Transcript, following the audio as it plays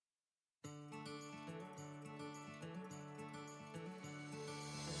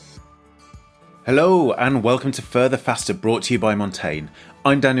Hello and welcome to Further Faster, brought to you by Montaigne.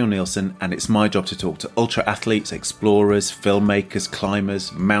 I'm Daniel Nielsen and it's my job to talk to ultra athletes, explorers, filmmakers,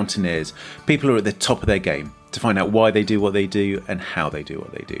 climbers, mountaineers, people who are at the top of their game, to find out why they do what they do and how they do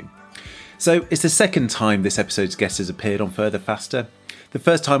what they do. So it's the second time this episode's guest has appeared on Further Faster. The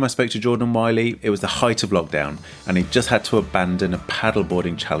first time I spoke to Jordan Wylie, it was the height of lockdown and he just had to abandon a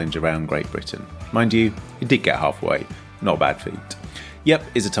paddleboarding challenge around Great Britain. Mind you, he did get halfway, not a bad feat. Yep,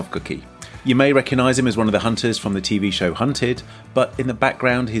 he's a tough cookie. You may recognise him as one of the hunters from the TV show Hunted, but in the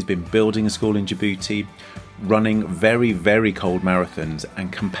background he's been building a school in Djibouti, running very, very cold marathons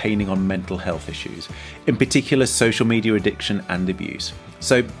and campaigning on mental health issues, in particular social media addiction and abuse.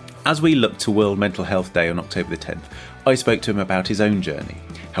 So as we look to World Mental Health Day on October the 10th, I spoke to him about his own journey,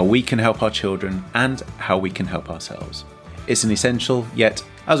 how we can help our children and how we can help ourselves. It's an essential, yet,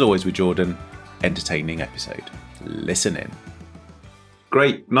 as always with Jordan, entertaining episode. Listen in.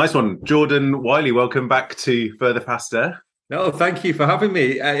 Great. Nice one. Jordan Wylie, welcome back to Further Faster. No, thank you for having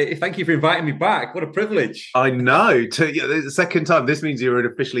me. Thank you for inviting me back. What a privilege. I know. The second time. This means you're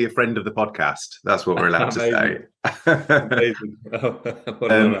officially a friend of the podcast. That's what we're allowed to say. Amazing.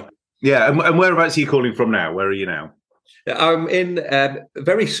 Yeah. And whereabouts are you calling from now? Where are you now? I'm in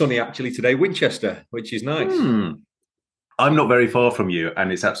very sunny, actually, today, Winchester, which is nice. I'm not very far from you,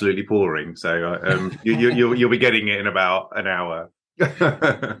 and it's absolutely pouring. So you'll be getting it in about an hour.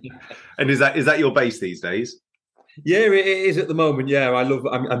 And is that your base these days? Yeah, it is at the moment. Yeah,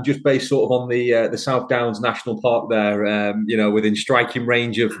 I'm just based sort of on the South Downs National Park there. Within striking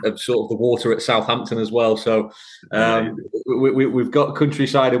range of sort of the water at Southampton as well. So we've got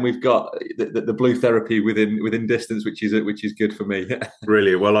countryside and we've got the blue therapy within distance, which is good for me.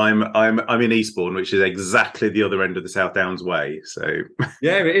 Brilliant. Well, I'm in Eastbourne, which is exactly the other end of the South Downs way. So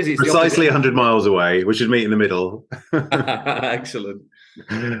yeah, it is. It's precisely 100 miles away. We should meet in the middle. Excellent.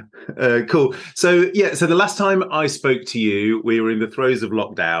 Cool. So the last time I spoke to you, we were in the throes of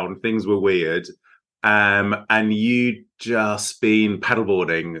lockdown. Things were weird, and you'd just been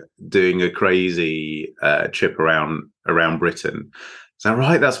paddleboarding, doing a crazy trip around Britain. Is that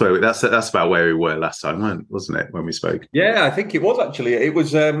right? That's about where we were last time, wasn't it? When we spoke. Yeah, I think it was actually. It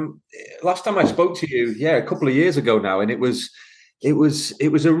was last time I spoke to you. Yeah, a couple of years ago now, and it was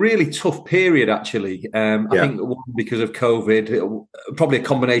a really tough period, actually. I think because of COVID, probably a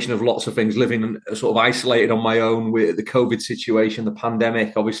combination of lots of things, living sort of isolated on my own with the COVID situation, the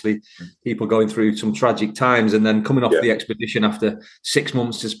pandemic, obviously people going through some tragic times, and then coming off the expedition after 6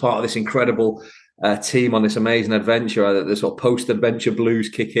 months as part of this incredible team on this amazing adventure. The sort of post-adventure blues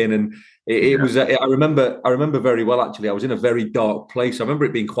kick in, and it was. I remember very well, actually. I was in a very dark place. I remember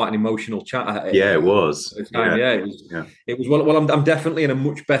it being quite an emotional chat. It was. It was. Well, I'm definitely in a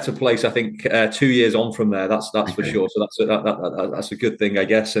much better place. I think 2 years on from there. That's for sure. So that's a good thing, I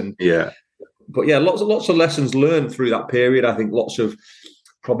guess. And but lots of lessons learned through that period. I think lots of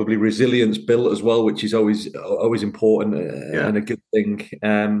probably resilience built as well, which is always important and a good thing.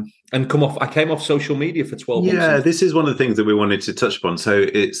 And I came off social media for 12 months. Yeah, this is one of the things that we wanted to touch upon. So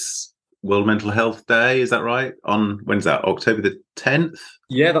it's World Mental Health Day, is that right? When's that? October the 10th?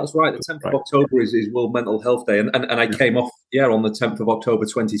 Yeah, that's right. The 10th of October is World Mental Health Day, and I came off on the 10th of October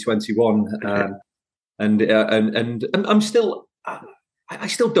 2021, and I'm still. I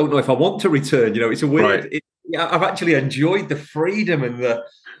still don't know if I want to return. It's a weird. I've actually enjoyed the freedom and the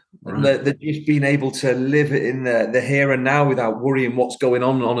just being able to live in the here and now without worrying what's going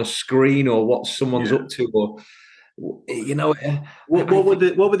on a screen or what someone's up to, or what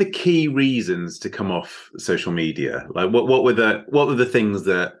were the key reasons to come off social media? Like what were the things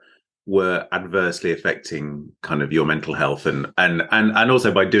that were adversely affecting kind of your mental health, and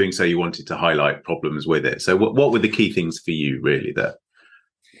also by doing so you wanted to highlight problems with it? So what were the key things for you really that?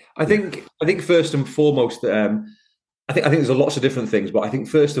 I think first and foremost, I think there's lots of different things, but I think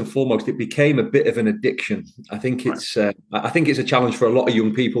first and foremost, it became a bit of an addiction. I think it's a challenge for a lot of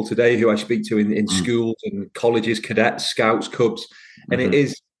young people today who I speak to in schools and colleges, cadets, scouts, cubs, and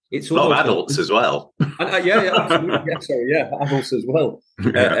it's a lot of adults as well. Absolutely. Adults as well.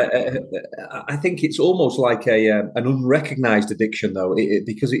 I think it's almost like an unrecognized addiction, though,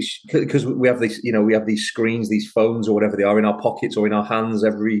 because we have these screens, these phones, or whatever they are, in our pockets or in our hands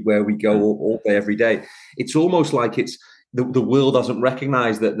everywhere we go, all day, every day. It's almost like it's the world doesn't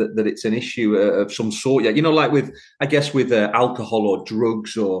recognize that it's an issue of some sort yet. Like with alcohol or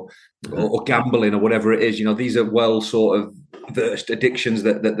drugs or gambling or whatever it is. These are well sort of versed addictions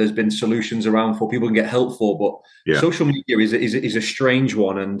that there's been solutions around for, people can get help for. But social media is a strange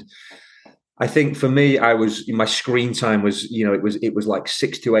one, and I think for me, my screen time was, it was like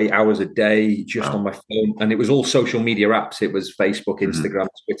 6 to 8 hours a day just on my phone, and it was all social media apps. It was Facebook, Instagram,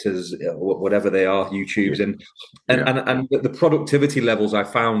 Twitters, whatever they are, YouTubes, and the productivity levels I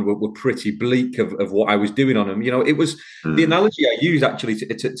found were pretty bleak of what I was doing on them. It was the analogy I use actually.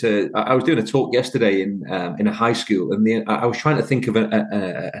 I was doing a talk yesterday in a high school, and I was trying to think of an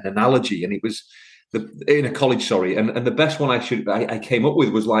analogy, and it was in a college, sorry, and the best one I came up with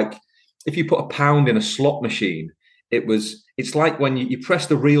was like, if you put a pound in a slot machine, it's like when you press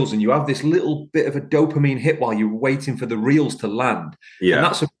the reels and you have this little bit of a dopamine hit while you're waiting for the reels to land. Yeah.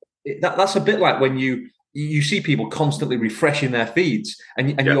 And that's a bit like when you see people constantly refreshing their feeds,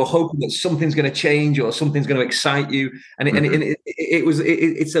 and you're hoping that something's going to change or something's going to excite you, and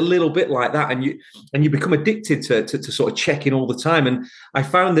it's a little bit like that, and you become addicted to sort of checking all the time. And I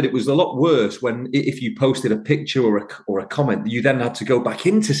found that it was a lot worse when, if you posted a picture or a comment, you then had to go back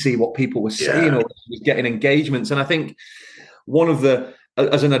in to see what people were saying or was getting engagements. And I think one of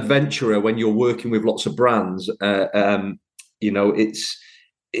as an adventurer, when you're working with lots of brands,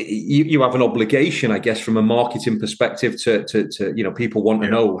 you have an obligation, I guess, from a marketing perspective to people want to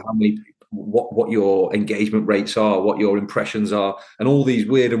know how many, what your engagement rates are, what your impressions are, and all these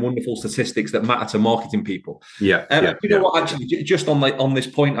weird and wonderful statistics that matter to marketing people. You know what? Actually, just on this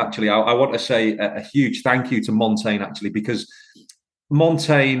point, actually, I want to say a huge thank you to Montaigne, actually, because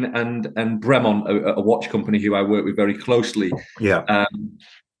Montaigne and Bremont, a watch company who I work with very closely,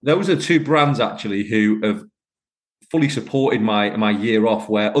 those are two brands actually who have fully supported my year off,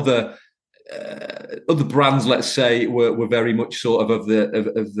 where other brands, let's say, were very much sort of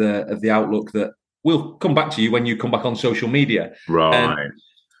the outlook that we'll come back to you when you come back on social media, right?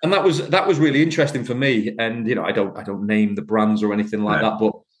 And that was really interesting for me. And I don't name the brands or anything like that,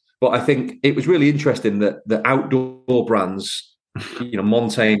 but I think it was really interesting that the outdoor brands,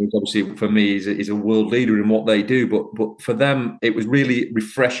 Montaigne is obviously, for me, is a world leader in what they do, but for them it was really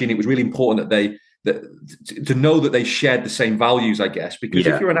refreshing. It was really important that to know that they shared the same values, I guess, because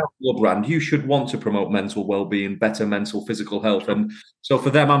if you're an outdoor brand, you should want to promote mental well-being, better mental, physical health. And so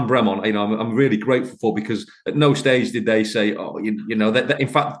for them and Bremont, I'm really grateful for, because at no stage did they say, that in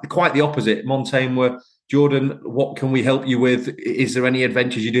fact, quite the opposite. Montaigne were, Jordan, what can we help you with? Is there any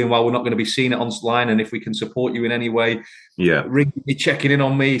adventures you're doing while we're not going to be seeing it online? And if we can support you in any way, ring me, checking in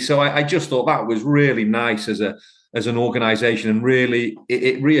on me. So I just thought that was really nice as an organization, and really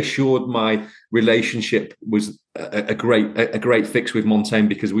it reassured my relationship was a great fix with Montaigne,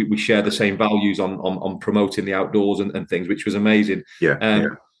 because we share the same values on promoting the outdoors and things, which was amazing.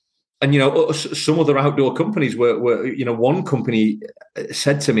 And some other outdoor companies were one company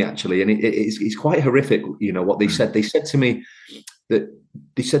said to me, actually, and it's quite horrific, what they said. They said to me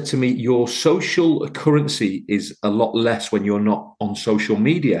your social currency is a lot less when you're not on social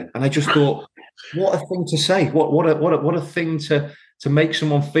media. And I just thought, what a thing to say! What a thing to make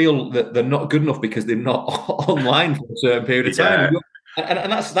someone feel that they're not good enough because they're not online for a certain period of time.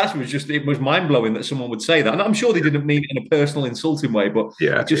 And it was mind blowing that someone would say that. And I'm sure they didn't mean it in a personal, insulting way, but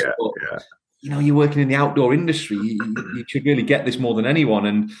I just thought, you're working in the outdoor industry, you should really get this more than anyone.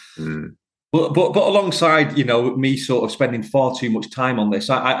 And but alongside, me sort of spending far too much time on this,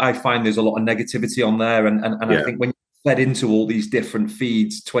 I find there's a lot of negativity on there, and I think when you're fed into all these different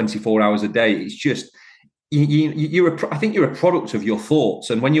feeds 24 hours a day, it's just I think you're a product of your thoughts,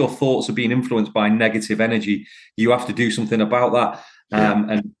 and when your thoughts are being influenced by negative energy, you have to do something about that.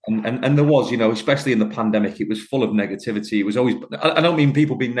 And there was, especially in the pandemic, it was full of negativity. It was always, I don't mean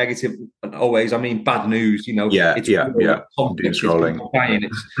people being negative always, I mean bad news, it's scrolling.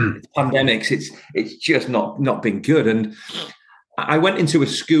 It's pandemics, it's just not been good. And I went into a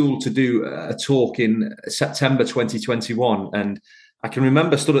school to do a talk in September 2021, and I can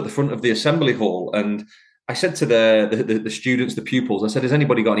remember stood at the front of the assembly hall, and I said to the students, the pupils, I said, has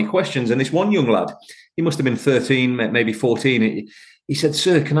anybody got any questions? And this one young lad, he must have been 13, maybe 14. He said,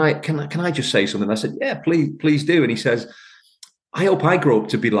 sir, can I just say something? I said, yeah, please do. And he says, I hope I grow up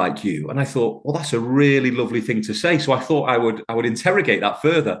to be like you. And I thought, well, that's a really lovely thing to say. So I thought I would interrogate that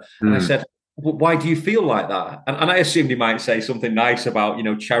further. And I said, well, why do you feel like that? And I assumed he might say something nice about,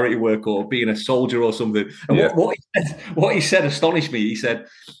 charity work or being a soldier or something. And what he said astonished me. He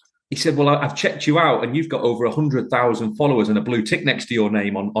said, well, I've checked you out and you've got over 100,000 followers and a blue tick next to your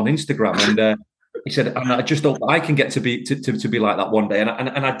name on Instagram. And he said, and I just hope I can get to be like that one day. And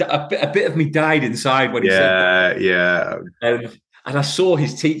a bit of me died inside when he said that. And I saw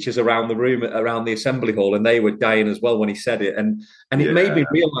his teachers around the room, around the assembly hall, and they were dying as well when he said it. And it made me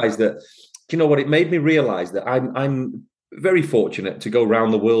realize that, it made me realize that I'm very fortunate to go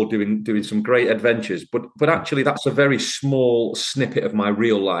around the world doing some great adventures, but actually that's a very small snippet of my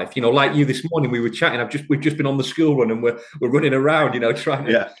real life. You know, like you this morning, we were chatting. We've just been on the school run, and we're running around, you know, trying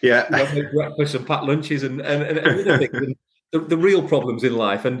to make breakfast and pack lunches and other things. And the real problems in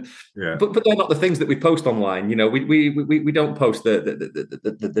life, but they're not the things that we post online. You know, we don't post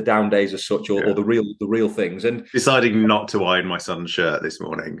the down days as such, or the real things. And deciding not to iron my son's shirt this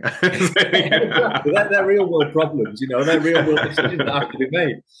morning. They're real world problems. You know, they're real world decisions that have to be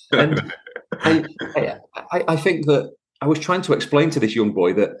made. And I think that I was trying to explain to this young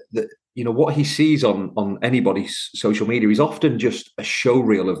boy that you know what he sees on anybody's social media is often just a show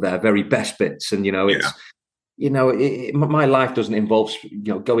reel of their very best bits, and you know it's. You know, my life doesn't involve,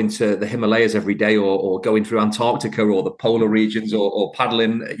 you know, going to the Himalayas every day or going through Antarctica or the polar regions or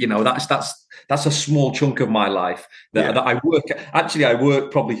paddling. You know, that's a small chunk of my life that I work. Actually, I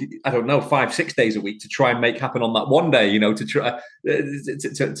work probably, I don't know, 5-6 days a week to try and make happen on that one day. You know, to try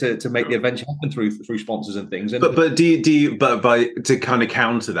to make the adventure happen through sponsors and things. And, but to kind of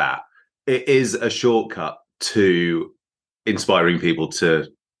counter that, it is a shortcut to inspiring people to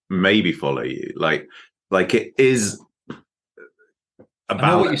maybe follow you, like it is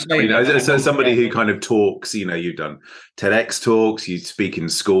about, you know, so somebody who kind of talks, you know, you've done TEDx talks, you speak in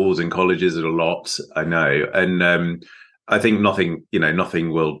schools and colleges a lot, I know. And I think nothing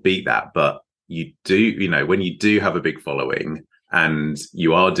will beat that. But you do, you know, when you do have a big following and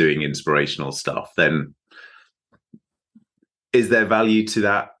you are doing inspirational stuff, then is there value to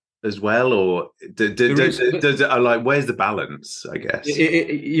that as well, or does it, like, where's the balance, I guess?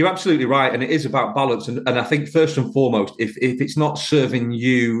 You're absolutely right, and it is about balance, and I think first and foremost, if it's not serving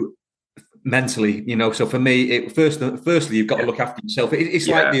you mentally, you know, so for me, firstly you've got to look after yourself. It's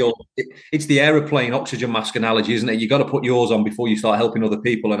like it's the aeroplane oxygen mask analogy, isn't it? You got to put yours on before you start helping other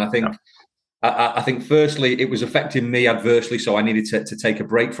people, and I think I think firstly it was affecting me adversely, so I needed to take a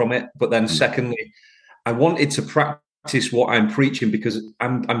break from it, but then secondly I wanted to practice what I'm preaching, because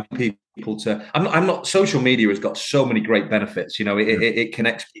I'm people to. I'm not. Social media has got so many great benefits. You know, it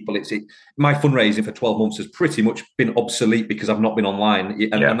connects people. My fundraising for 12 months has pretty much been obsolete because I've not been online.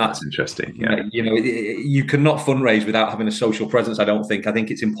 And that's interesting. Yeah, you know, you cannot fundraise without having a social presence. I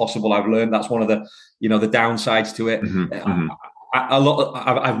think it's impossible. I've learned that's one of the the downsides to it.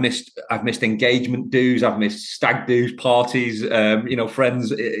 I've missed engagement dues, I've missed stag dues, parties,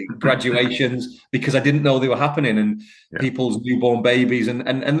 friends, graduations, because I didn't know they were happening, and people's newborn babies, and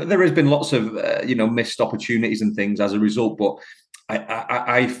there has been lots of missed opportunities and things as a result. But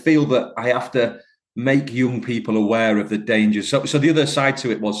I feel that I have to make young people aware of the dangers. So the other side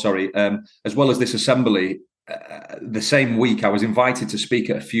to it was, as well as this assembly, the same week I was invited to speak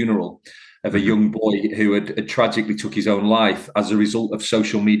at a funeral of a young boy who had tragically took his own life as a result of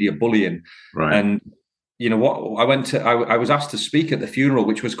social media bullying. Right. And you know what? I was asked to speak at the funeral,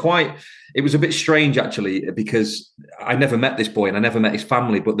 which was it was a bit strange actually, because I never met this boy and I never met his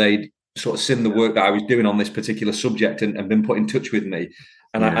family, but they'd sort of seen the work that I was doing on this particular subject and been put in touch with me.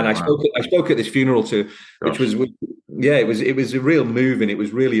 And I spoke at this funeral too, which was, it was a real move, and it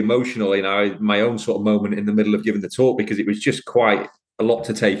was really emotional. You know, my own sort of moment in the middle of giving the talk, because it was just quite a lot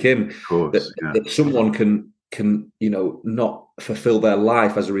to take in. Of course, that someone can not fulfill their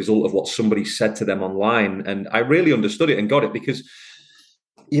life as a result of what somebody said to them online. And I really understood it and got it, because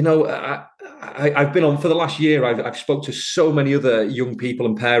I've been on for the last year. I've spoke to so many other young people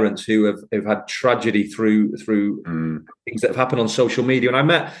and parents who have had tragedy through things that have happened on social media. And I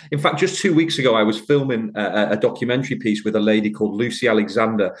met, in fact, just 2 weeks ago, I was filming a documentary piece with a lady called Lucy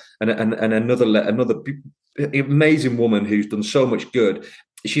Alexander and another amazing woman who's done so much good.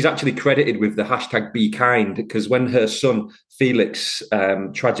 She's actually credited with the hashtag Be Kind, because when her son Felix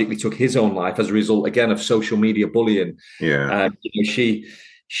tragically took his own life as a result, again, of social media bullying,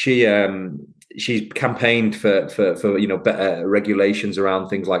 she's campaigned for better regulations around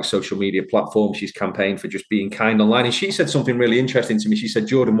things like social media platforms. She's campaigned for just being kind online. And she said something really interesting to me. She said,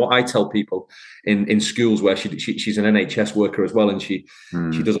 Jordan, what I tell people in schools, where she's an NHS worker as well, and she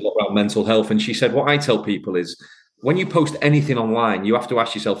does a lot around mental health. And she said, what I tell people is, when you post anything online, you have to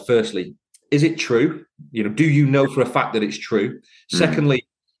ask yourself, firstly, is it true? Do you know for a fact that it's true? Secondly,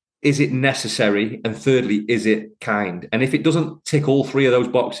 is it necessary? And thirdly, is it kind? And if it doesn't tick all three of those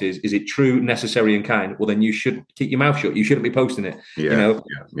boxes, is it true, necessary, and kind? Well, then you should keep your mouth shut. You shouldn't be posting it.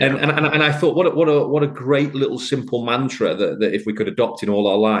 And I thought, what a great little simple mantra that if we could adopt in all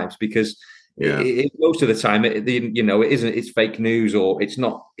our lives, because most of the time it isn't. It's fake news, or it's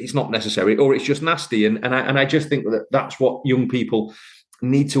not necessary, or it's just nasty. And I just think that's what young people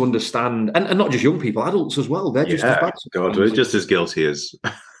need to understand, and not just young people, adults as well. They're just as bad. God, we're just as guilty as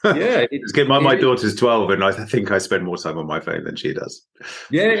Yeah, it's good. My daughter's 12, and I think I spend more time on my phone than she does.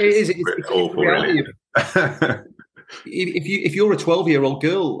 Yeah, it is. It's awful, really. If you're a 12-year-old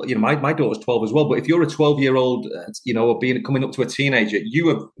girl, my daughter's 12 as well. But if you're a 12-year-old, coming up to a teenager, you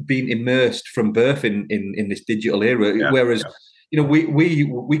have been immersed from birth in this digital era. Yeah, whereas,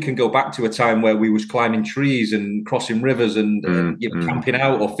 we can go back to a time where we was climbing trees and crossing rivers and camping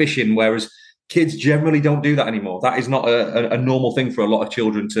out or fishing. Whereas kids generally don't do that anymore. That is not a normal thing for a lot of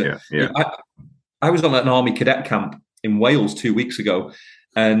children to. Yeah. I was on an army cadet camp in Wales 2 weeks ago,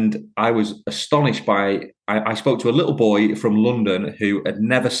 and I was astonished by. I spoke to a little boy from London who had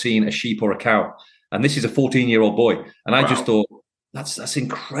never seen a sheep or a cow, and this is a 14-year-old boy. And I just thought that's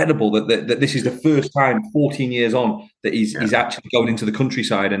incredible that this is the first time 14 years on that he's actually going into the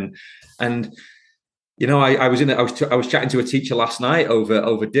countryside and. I was chatting to a teacher last night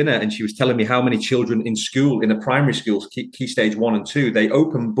over dinner, and she was telling me how many children in school, in the primary schools, key stage 1 and 2, they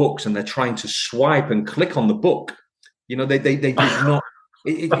open books and they're trying to swipe and click on the book. They did not.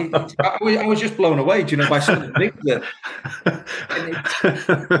 I was just blown away, by some of the things that.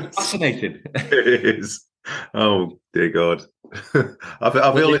 It's fascinating. It is. Oh dear God.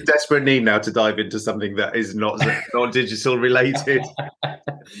 I feel a desperate need now to dive into something that is not digital related.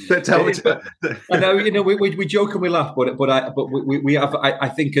 Tell me. I know, we joke and we laugh, but we have. I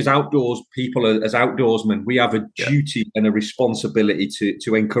think as outdoors people, as outdoorsmen, we have a duty and a responsibility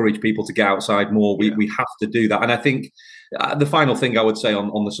to encourage people to get outside more. We have to do that, and I think the final thing I would say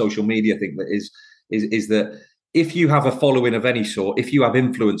on the social media thing that is that. If you have a following of any sort, if you have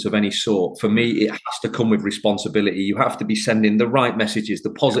influence of any sort, for me, it has to come with responsibility. You have to be sending the right messages, the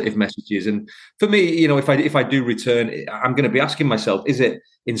positive messages. And for me, if I do return, I'm going to be asking myself, is it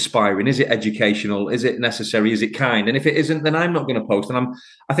inspiring? Is it educational? Is it necessary? Is it kind? And if it isn't, then I'm not going to post. And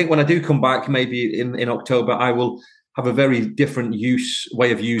I think when I do come back, maybe in October, I will have a very different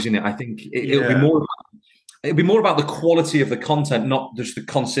way of using it. I think it'll be more. It'd be more about the quality of the content, not just the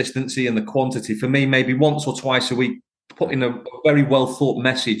consistency and the quantity. For me, maybe once or twice a week, putting a very well thought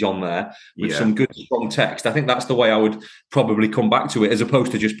message on there with some good, strong text. I think that's the way I would probably come back to it, as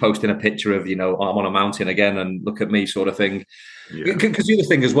opposed to just posting a picture of, I'm on a mountain again and look at me sort of thing. Because the other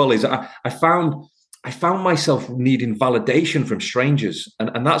thing as well is I found myself needing validation from strangers.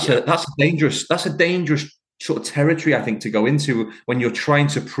 And that's a dangerous sort of territory, I think, to go into when you're trying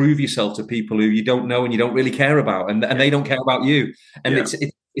to prove yourself to people who you don't know and you don't really care about, and they don't care about you. And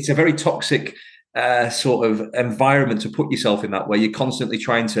it's a very toxic sort of environment to put yourself in that way. You're constantly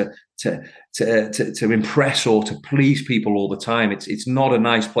trying to impress or to please people all the time. It's not a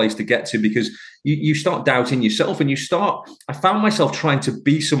nice place to get to, because you start doubting yourself, and I found myself trying to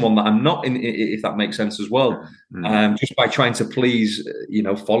be someone that I'm not, if that makes sense as well, just by trying to please,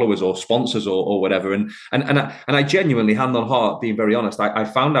 followers or sponsors or whatever. And I genuinely, hand on heart, being very honest, I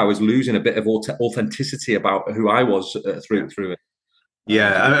found I was losing a bit of authenticity about who I was through it.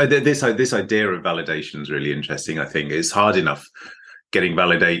 Yeah, this idea of validation is really interesting. I think it's hard enough getting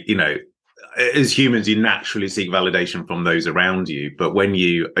validate. As humans, you naturally seek validation from those around you, but when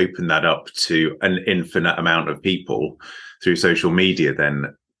you open that up to an infinite amount of people through social media,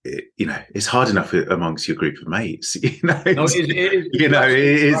 then it's hard enough amongst your group of mates. It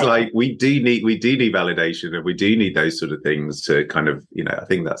is like we do need validation, and we do need those sort of things to kind of I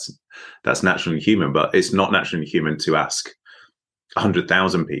think that's naturally human, but it's not naturally human to ask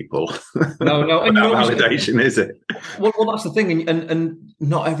 100,000 people. No, and validation, is it? Well, that's the thing, and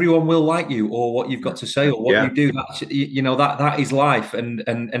not everyone will like you or what you've got to say or what you do. That is life, and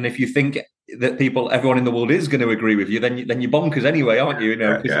if you think that everyone in the world is going to agree with you, then you're bonkers anyway, aren't you?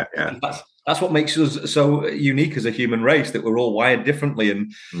 That's what makes us so unique as a human race, that we're all wired differently.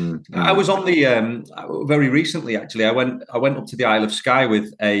 And I was on the very recently, actually, I went up to the Isle of Skye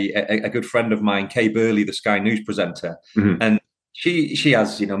with a good friend of mine, Kay Burley, the Sky News presenter, and she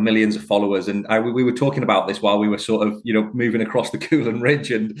has millions of followers, and we were talking about this while we were sort of moving across the Coolan Ridge.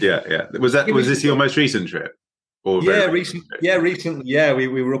 And was this your most recent trip? Recently.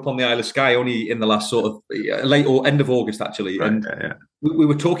 We were up on the Isle of Skye only in the last sort of late or end of August, actually. Right, and we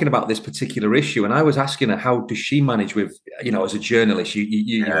were talking about this particular issue, and I was asking her, how does she manage with as a journalist,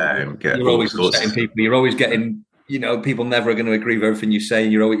 you're always upsetting people, you're always getting people never are going to agree with everything you say.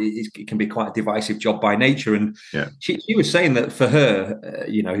 It can be quite a divisive job by nature. And she was saying that for her,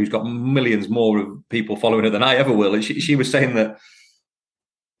 who's got millions more of people following her than I ever will, and she was saying that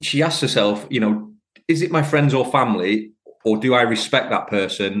she asks herself, is it my friends or family, or do I respect that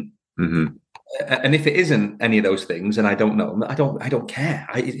person? Mm-hmm. And if it isn't any of those things, and I don't know, I don't care.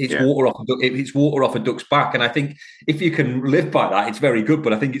 It's water off a duck's back. And I think if you can live by that, it's very good.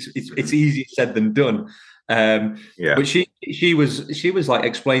 But I think it's easier said than done. But she was like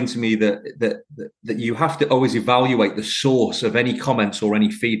explained to me that you have to always evaluate the source of any comments or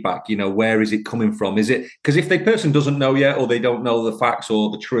any feedback. You know, where is it coming from? Is it because if the person doesn't know yet, or they don't know the facts or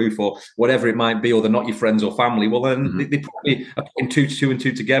the truth or whatever it might be, or they're not your friends or family, well then they probably are putting two and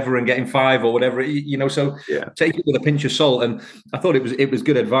two together and getting five or whatever. You know, so take it with a pinch of salt. And I thought it was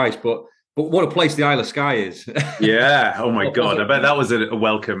good advice, but what a place the Isle of Skye is. Yeah. Oh my God. I bet that was a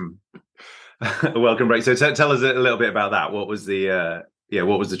welcome break. So tell us a little bit about that. What was the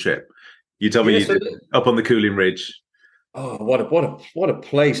what was the trip? You told me up on the Cooling Ridge. Oh, what a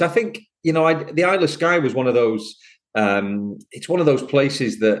place. I think, you know, the Isle of Skye was one of those, it's one of those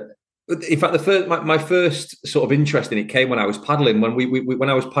places that, in fact, my first sort of interest in it came when I was paddling. When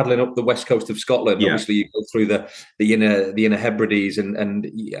I was paddling up the west coast of Scotland, obviously you go through the inner Hebrides, and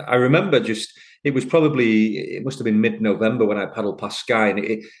I remember it must have been mid-November when I paddled past Skye,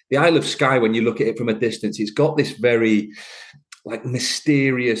 and the Isle of Skye, when you look at it from a distance, it's got this very like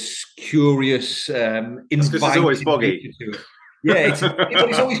mysterious, curious, inviting. It's always foggy. Yeah, it's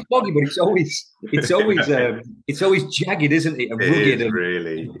always foggy, but it's always jagged, isn't it? And rugged, and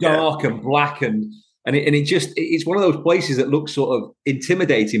really dark and black, and it's one of those places that looks sort of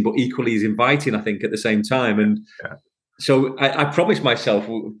intimidating, but equally is inviting, I think, at the same time. And so I promised myself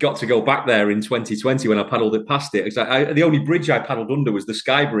we've got to go back there in 2020 when I paddled it past it. Because the only bridge I paddled under was the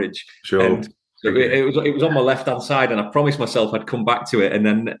Skye Bridge. Sure. And it was on my left hand side, and I promised myself I'd come back to it. And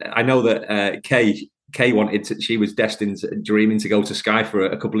then I know that Kay wanted to, she was dreaming to go to Skye for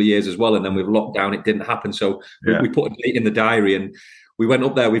a couple of years as well. And then with lockdown, it didn't happen. So we put a date in the diary, and we went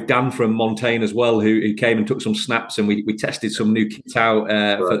up there with Dan from Montaigne as well, who came and took some snaps, and we tested some new kits out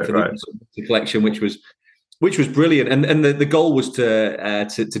for the collection, which was brilliant. And the goal was to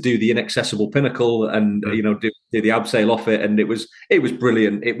do the Inaccessible Pinnacle and, you know, do the abseil off it. And it was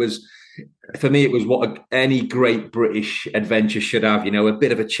brilliant. It was, for me, it was what any great British adventure should have, you know, a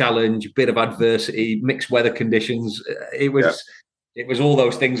bit of a challenge, a bit of adversity, mixed weather conditions. It was all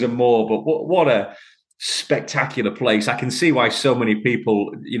those things and more. But what a spectacular place. I can see why so many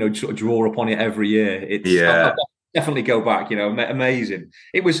people, you know, sort of draw upon it every year. I'll definitely go back, you know, amazing.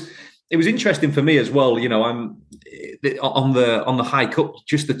 It was interesting for me as well. You know, I'm on the hike up,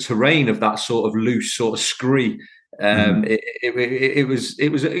 just the terrain of that sort of loose sort of scree. It was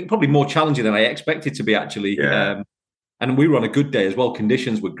probably more challenging than I expected to be, actually. And we were on a good day as well.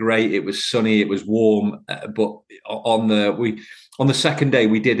 Conditions were great. It was sunny. It was warm. But on the second day,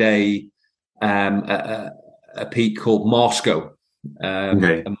 we did a peak called Marscough.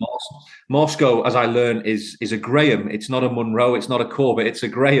 And Marscough, as I learned, is a Graham. It's not a Munro. It's not a Corbett. It's a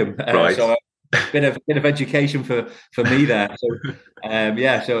Graham. Right. So a bit of education for me there. So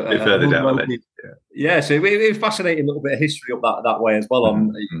further down. So it was fascinating, a little bit of history up that way as well,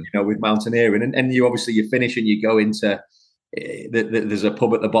 on you know, with mountaineering, and you obviously you finish and you go into there's a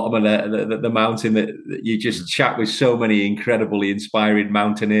pub at the bottom of the mountain that you just chat with so many incredibly inspiring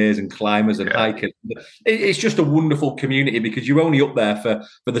mountaineers and climbers and hikers. It's just a wonderful community, because you're only up there for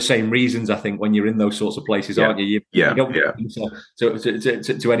the same reasons, I think, when you're in those sorts of places, aren't you? You don't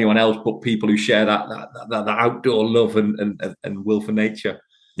to anyone else but people who share that outdoor love and will for nature.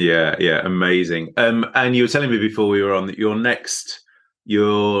 Yeah, amazing. And you were telling me before we were on that your next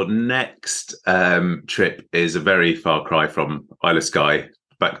trip is a very far cry from Isle of Skye,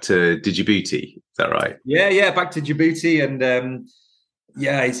 back to Djibouti. Is that right? Yeah, back to Djibouti, and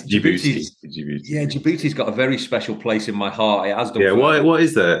it's Djibouti. Yeah, Djibouti's got a very special place in my heart. It has done. Yeah, what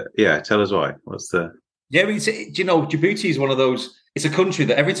is the? Yeah, tell us why. What's the? Yeah, you know, Djibouti is one of those. It's a country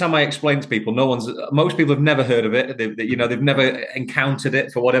that every time I explain to people, most people have never heard of it. They've never encountered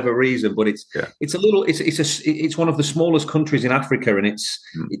it for whatever reason. But it's one of the smallest countries in Africa, and it's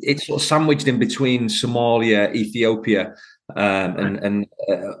sort of sandwiched in between Somalia, Ethiopia, and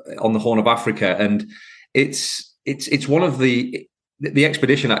on the Horn of Africa. And it's one of the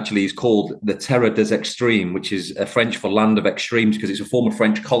expedition actually is called the Terre des Extremes, which is French for land of extremes, because it's a former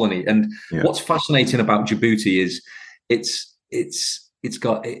French colony. And what's fascinating about Djibouti is it's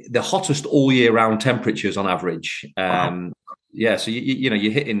got the hottest all year round temperatures on average. So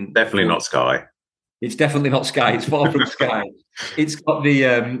you're hitting definitely not Skye. It's definitely not Skye. It's far from Skye. It's got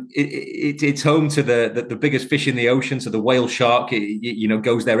it's home to the biggest fish in the ocean, so the whale shark. It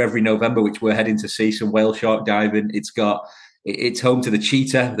goes there every November, which we're heading to see some whale shark diving. It's home to the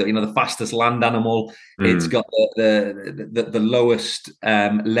cheetah, the fastest land animal. It's got the lowest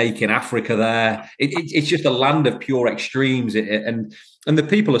lake in Africa there. It's just a land of pure extremes, and the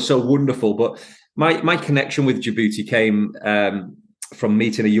people are so wonderful. But my connection with Djibouti came from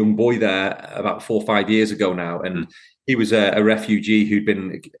meeting a young boy there about 4 or 5 years ago now, and he was a refugee who'd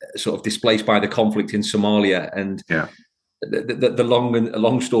been sort of displaced by the conflict in Somalia. And the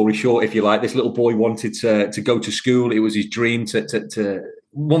long story short, if you like, this little boy wanted to go to school. It was his dream to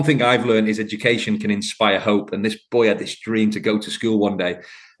one thing I've learned is education can inspire hope. And this boy had this dream to go to school one day.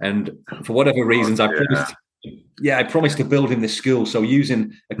 And for whatever reasons, I promised to build him this school. So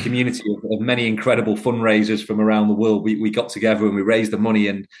using a community of many incredible fundraisers from around the world, we got together and we raised the money.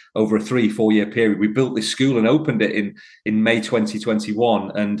 And over a 3-4 year period, we built this school and opened it in May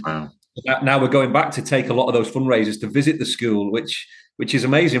 2021. And now we're going back to take a lot of those fundraisers to visit the school, which is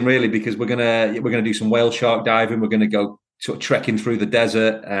amazing, really, because we're gonna do some whale shark diving. We're gonna go sort of trekking through the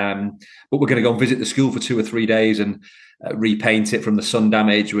desert, but we're going to go and visit the school for 2 or 3 days and repaint it from the sun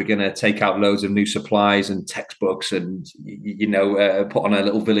damage. We're going to take out loads of new supplies and textbooks, and put on a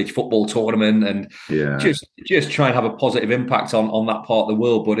little village football tournament, and just try and have a positive impact on that part of the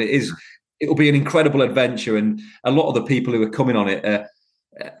world. But it'll be an incredible adventure, and a lot of the people who are coming on it,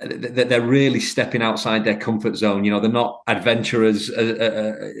 they're really stepping outside their comfort zone. They're not adventurers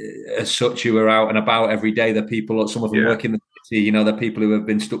as such who are out and about every day. They're people, some of them work in the city. They're people who have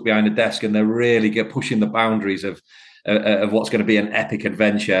been stuck behind a desk, and they're really pushing the boundaries of what's going to be an epic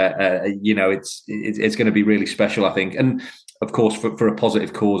adventure. It's going to be really special, I think, and of course for a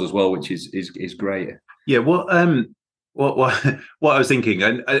positive cause as well, which is great. Yeah. What I was thinking,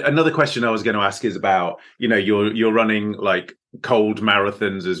 and another question I was going to ask is about, you're running like cold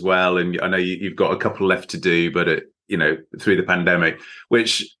marathons as well, and I know you've got a couple left to do, but through the pandemic,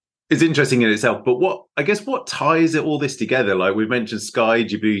 which is interesting in itself. But what ties all this together? Like we've mentioned Sky,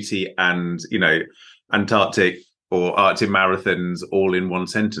 Djibouti, and Antarctic or Arctic marathons all in one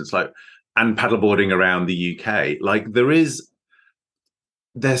sentence, like, and paddleboarding around the UK. Like they're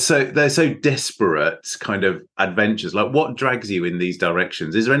so disparate kind of adventures. Like what drags you in these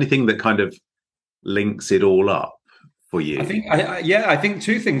directions? Is there anything that kind of links it all up for you? I think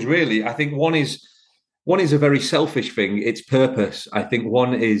two things really. I think one is a very selfish thing. It's purpose. I think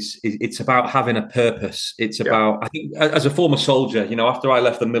one is it's about having a purpose. It's about, I think, as a former soldier, after I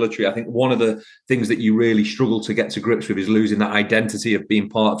left the military, I think one of the things that you really struggle to get to grips with is losing that identity of being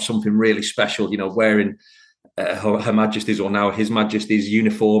part of something really special, wearing Her Majesty's, or now His Majesty's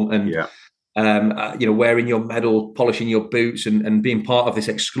uniform, and wearing your medal, polishing your boots, and being part of this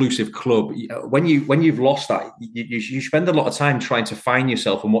exclusive club. When you've lost that, you spend a lot of time trying to find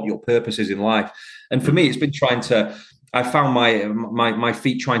yourself and what your purpose is in life. And for me, it's been I found my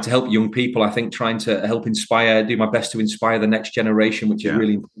feet trying to help young people. I think trying to help do my best to inspire the next generation, which is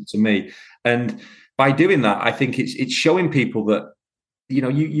really important to me. And by doing that, I think it's showing people that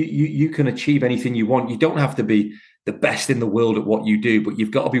you can achieve anything you want. You don't have to be the best in the world at what you do, but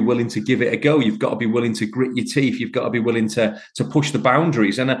you've got to be willing to give it a go. You've got to be willing to grit your teeth. You've got to be willing to push the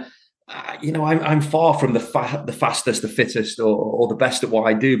boundaries. And I'm far from the fastest, the fittest, or the best at what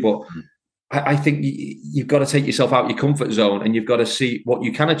I do, but I think you've got to take yourself out of your comfort zone, and you've got to see what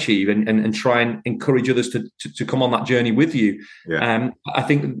you can achieve, and try and encourage others to come on that journey with you. I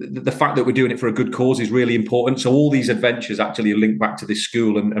think the fact that we're doing it for a good cause is really important. So all these adventures actually link back to this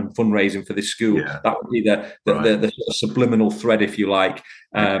school and fundraising for this school. That would be the sort of subliminal thread, if you like.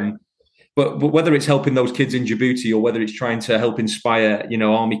 But whether it's helping those kids in Djibouti, or whether it's trying to help inspire,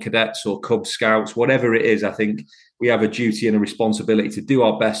 Army cadets or Cub Scouts, whatever it is, I think we have a duty and a responsibility to do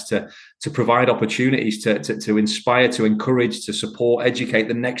our best to provide opportunities to inspire, to encourage, to support, educate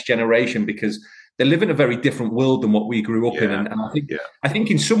the next generation, because they live in a very different world than what we grew up in. And I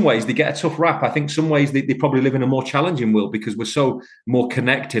think in some ways they get a tough rap. I think some ways they probably live in a more challenging world, because we're so more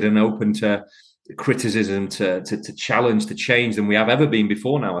connected and open to criticism, to challenge, to change than we have ever been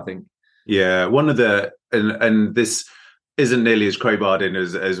before now, I think. Yeah, one of the and this isn't nearly as crowbarred in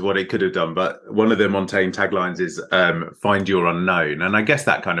as what it could have done, but one of the Montaigne taglines is "Find your unknown," and I guess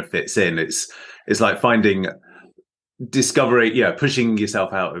that kind of fits in. It's like discovering, pushing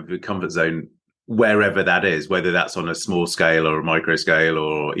yourself out of your comfort zone wherever that is, whether that's on a small scale or a micro scale,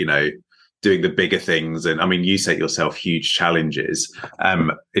 or doing the bigger things. And I mean, you set yourself huge challenges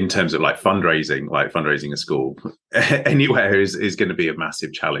in terms of like fundraising a school anywhere is going to be a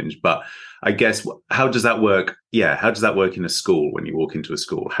massive challenge. But I guess, how does that work? Yeah. How does that work in a school? When you walk into a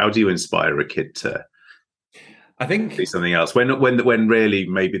school, how do you inspire a kid to, I think, do something else when really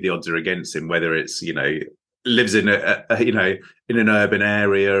maybe the odds are against him, whether it's, lives in in an urban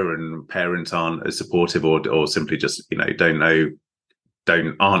area and parents aren't as supportive, or simply just,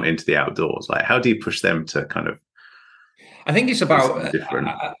 aren't into the outdoors? Like, how do you push them to kind of, I think it's about different.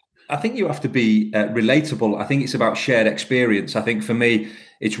 I think you have to be relatable. I think it's about shared experience. I think for me,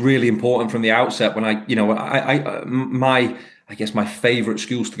 it's really important from the outset when I guess my favourite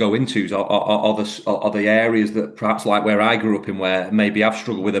schools to go into are the areas that perhaps like where I grew up in, where maybe I've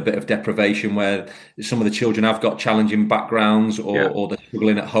struggled with a bit of deprivation, where some of the children have got challenging backgrounds, or they're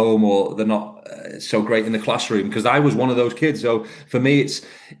struggling at home, or they're not so great in the classroom. Because I was one of those kids. So for me,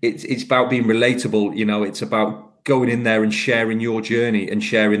 it's about being relatable. You know, it's about going in there and sharing your journey and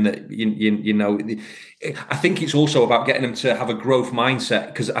sharing that. You know. I think it's also about getting them to have a growth mindset,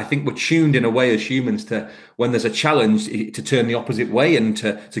 because I think we're tuned in a way as humans to, when there's a challenge, to turn the opposite way and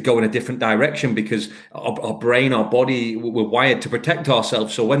to go in a different direction, because our brain, our body, we're wired to protect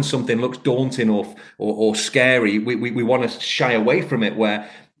ourselves. So when something looks daunting or scary, we want to shy away from it, where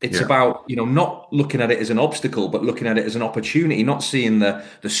it's about, you know, not looking at it as an obstacle, but looking at it as an opportunity, not seeing the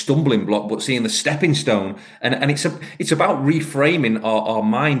stumbling block, but seeing the stepping stone. And it's about reframing our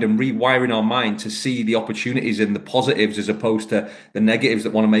mind and rewiring our mind to see the opportunities and the positives, as opposed to the negatives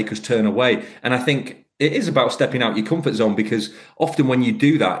that want to make us turn away. And I think it is about stepping out your comfort zone, because often when you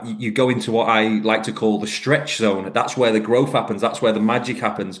do that, you go into what I like to call the stretch zone. That's where the growth happens. That's where the magic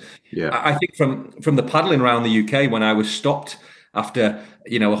happens. Yeah. I think from the paddling around the UK, when I was stopped after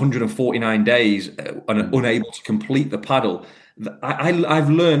 149 days and unable to complete the paddle, I've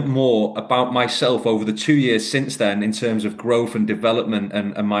learned more about myself over the 2 years since then, in terms of growth and development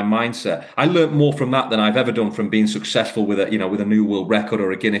and my mindset. I learned more from that than I've ever done from being successful with a new world record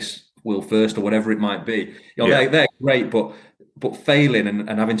or a Guinness World First or whatever it might be. They're great, but failing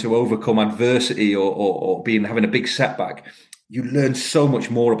and having to overcome adversity or having a big setback, you learn so much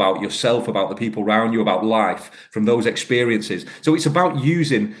more about yourself, about the people around you, about life from those experiences. So it's about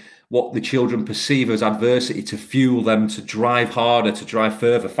using what the children perceive as adversity to fuel them to drive harder, to drive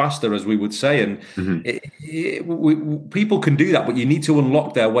further, faster, as we would say. And people can do that, but you need to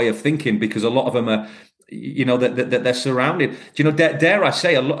unlock their way of thinking, because a lot of them are, that they're surrounded. Dare I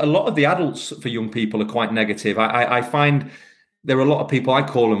say, a lot of the adults for young people are quite negative. I find there are a lot of people, I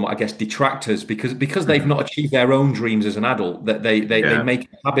call them, I guess, detractors, because they've not achieved their own dreams as an adult, that they make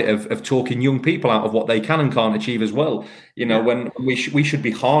a habit of talking young people out of what they can and can't achieve as well. When we should be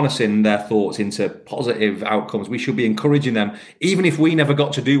harnessing their thoughts into positive outcomes. We should be encouraging them. Even if we never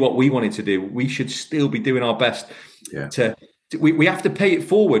got to do what we wanted to do, we should still be doing our best we have to pay it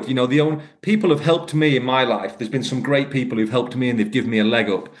forward. People have helped me in my life. There's been some great people who've helped me and they've given me a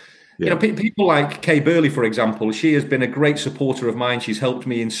leg up. Yeah. People like Kay Burley, for example, she has been a great supporter of mine. She's helped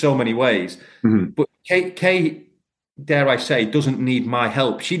me in so many ways. Mm-hmm. But Kay, dare I say, doesn't need my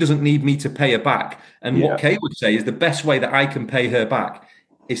help. She doesn't need me to pay her back. And what Kay would say is the best way that I can pay her back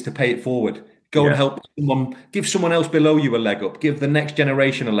is to pay it forward. Go and help someone, give someone else below you a leg up, give the next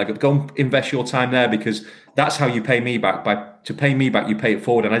generation a leg up. Go and invest your time there, because that's how you pay me back. To pay me back, you pay it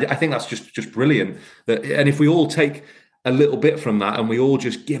forward. And I think that's just brilliant. And if we all take a little bit from that and we all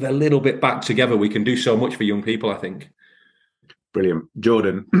just give a little bit back together, we can do so much for young people, I think. Brilliant.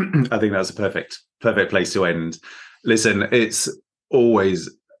 Jordan, I think that's a perfect place to end. Listen, it's always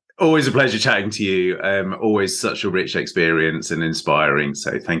a pleasure chatting to you. Always such a rich experience and inspiring.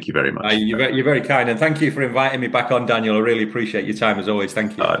 So thank you very much. You're very kind. And thank you for inviting me back on, Daniel. I really appreciate your time as always.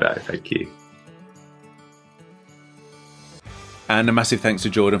 Thank you. Oh, no, thank you. And a massive thanks to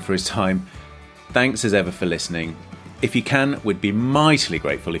Jordan for his time. Thanks as ever for listening. If you can, we'd be mightily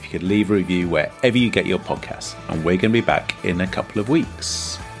grateful if you could leave a review wherever you get your podcasts. And we're going to be back in a couple of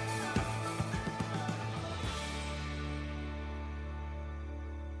weeks.